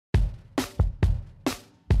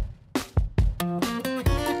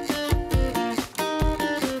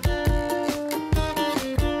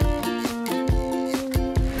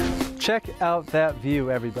Check out that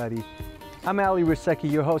view, everybody. I'm Ali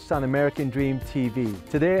Rusecki, your host on American Dream TV.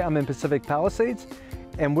 Today I'm in Pacific Palisades,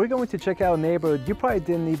 and we're going to check out a neighborhood you probably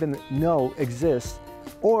didn't even know exists,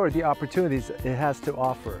 or the opportunities it has to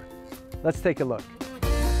offer. Let's take a look.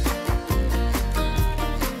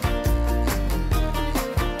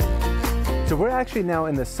 So we're actually now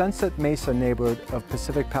in the Sunset Mesa neighborhood of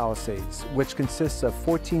Pacific Palisades, which consists of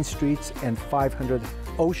 14 streets and 500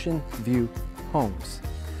 ocean view homes.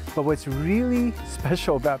 But what's really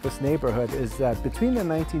special about this neighborhood is that between the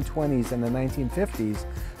 1920s and the 1950s,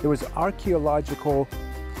 there was archaeological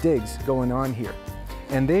digs going on here.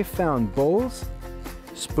 And they found bowls,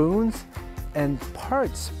 spoons, and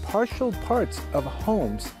partial parts of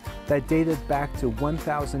homes that dated back to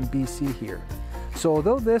 1000 BC here. So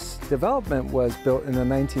although this development was built in the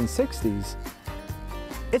 1960s,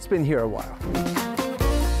 it's been here a while.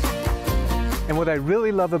 And what I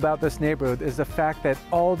really love about this neighborhood is the fact that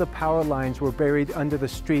all the power lines were buried under the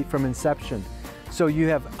street from inception. So you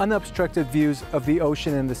have unobstructed views of the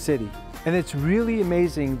ocean and the city. And it's really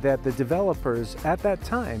amazing that the developers at that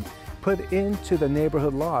time put into the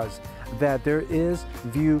neighborhood laws that there is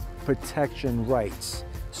view protection rights.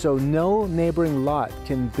 So no neighboring lot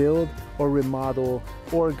can build or remodel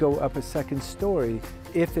or go up a second story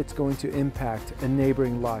if it's going to impact a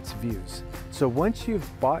neighboring lot's views. So once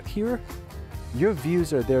you've bought here, your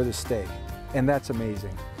views are there to stay, and that's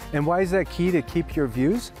amazing. And why is that key to keep your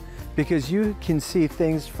views? Because you can see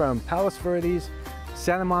things from Palos Verdes,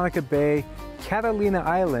 Santa Monica Bay, Catalina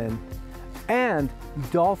Island, and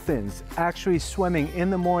dolphins actually swimming in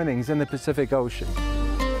the mornings in the Pacific Ocean.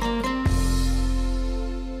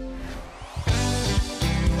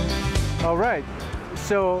 All right,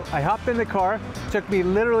 so I hopped in the car. It took me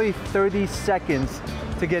literally 30 seconds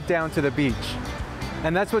to get down to the beach.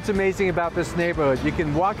 And that's what's amazing about this neighborhood. You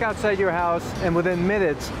can walk outside your house and within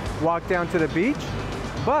minutes walk down to the beach,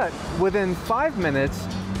 but within 5 minutes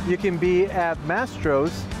you can be at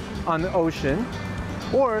Mastro's on the ocean,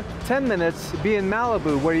 or 10 minutes be in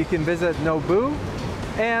Malibu where you can visit Nobu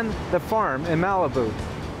and the farm in Malibu.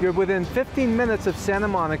 You're within 15 minutes of Santa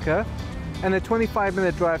Monica and a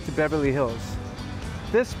 25-minute drive to Beverly Hills.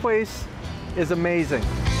 This place is amazing.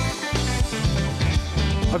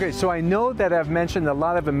 Okay, so I know that I've mentioned a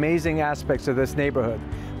lot of amazing aspects of this neighborhood,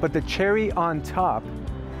 but the cherry on top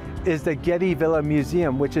is the Getty Villa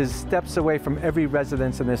Museum, which is steps away from every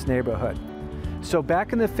residence in this neighborhood. So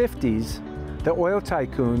back in the 50s, the oil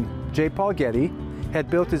tycoon, J. Paul Getty, had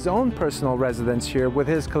built his own personal residence here with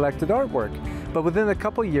his collected artwork. But within a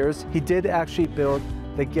couple years, he did actually build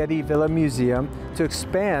the Getty Villa Museum to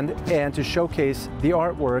expand and to showcase the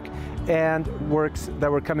artwork and works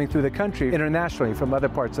that were coming through the country internationally from other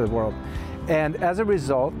parts of the world. And as a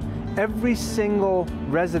result, every single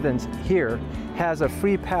resident here has a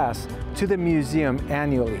free pass to the museum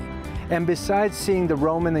annually. And besides seeing the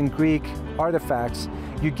Roman and Greek artifacts,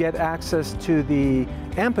 you get access to the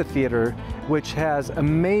amphitheater, which has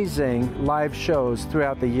amazing live shows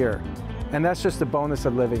throughout the year. And that's just a bonus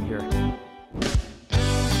of living here.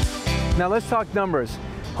 Now let's talk numbers.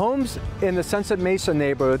 Homes in the Sunset Mesa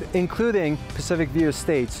neighborhood, including Pacific View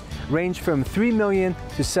Estates, range from $3 million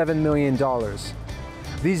to $7 million.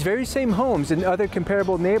 These very same homes in other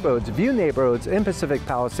comparable neighborhoods, view neighborhoods in Pacific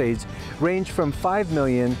Palisades, range from $5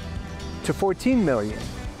 million to $14 million.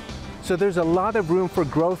 So there's a lot of room for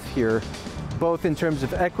growth here, both in terms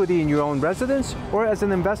of equity in your own residence or as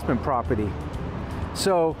an investment property.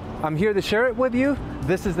 So I'm here to share it with you.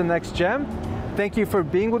 This is the next gem. Thank you for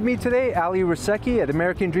being with me today, Ali Rusecki at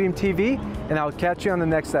American Dream TV, and I'll catch you on the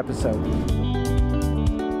next episode.